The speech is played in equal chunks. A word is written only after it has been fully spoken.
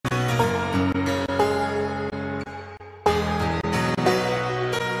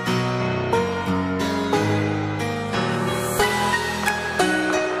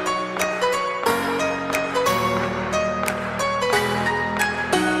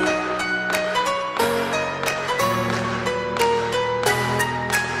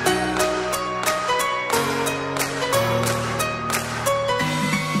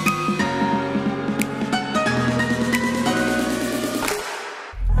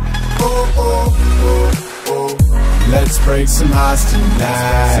Let's break some hearts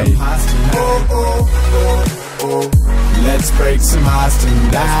tonight. Oh, oh, oh, oh. Let's break some hearts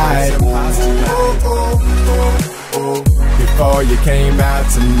tonight. Oh, oh, oh, oh. Before you came out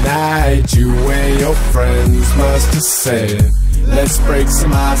tonight, you and your friends must have said, let's break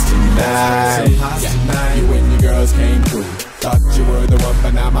some hearts tonight. Yeah. You and your girls came through. Thought you were the one,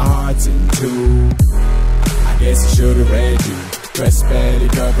 but now my heart's in two. I guess I should've read you. Dress barely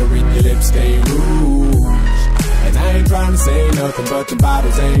covering your lips, stain rouge. And I ain't trying to say nothing, but the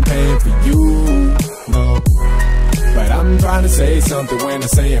bottles ain't paying for you. No. But I'm trying to say something when I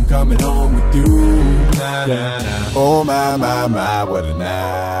say I'm coming home with you. Nah, nah, nah. Oh my, my, my, what a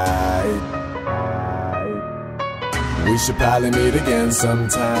night. We should probably meet again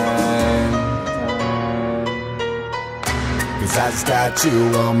sometime, 'cause I just got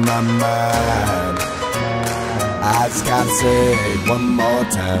you on my mind. I just gotta say it one more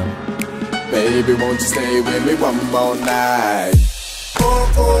time. Baby, won't you stay with me one more night? Oh,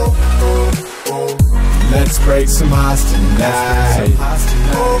 oh, oh, oh. Let's break some hearts tonight.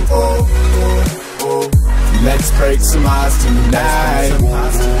 Oh, oh, oh, oh. Let's break some hearts tonight.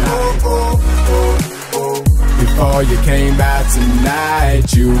 Oh, oh, oh, oh. Before you came out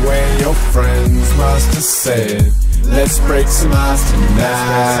tonight, you and your friends must have said, let's break some hearts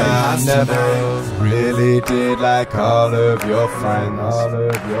tonight. I never really did like all of your friends.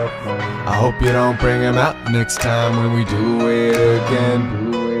 I hope you don't bring them out next time when we do it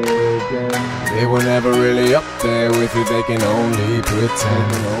again. They were never really up there with you, they can only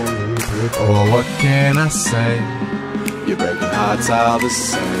pretend. Oh, what can I say? You're breaking hearts all the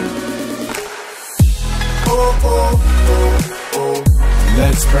same. Oh, oh, oh, oh.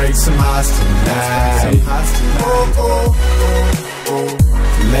 Let's break some hearts tonight. Oh, oh, oh, oh.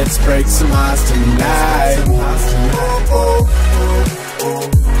 Let's break some hearts tonight. Oh, oh, oh, oh.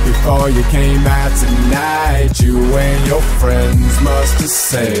 Before you came out tonight, you and your friends must have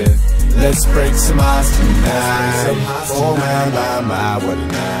said, let's break some hearts tonight. Oh my, what a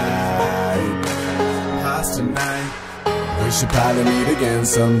night. Hearts tonight. We should probably meet again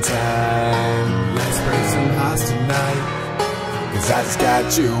sometime. Let's break some hearts tonight, 'cause I just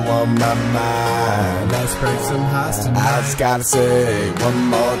got you on my mind. Let's break some hearts tonight. I just gotta say one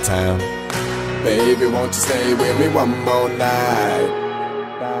more time. Baby, won't you stay with me one more night?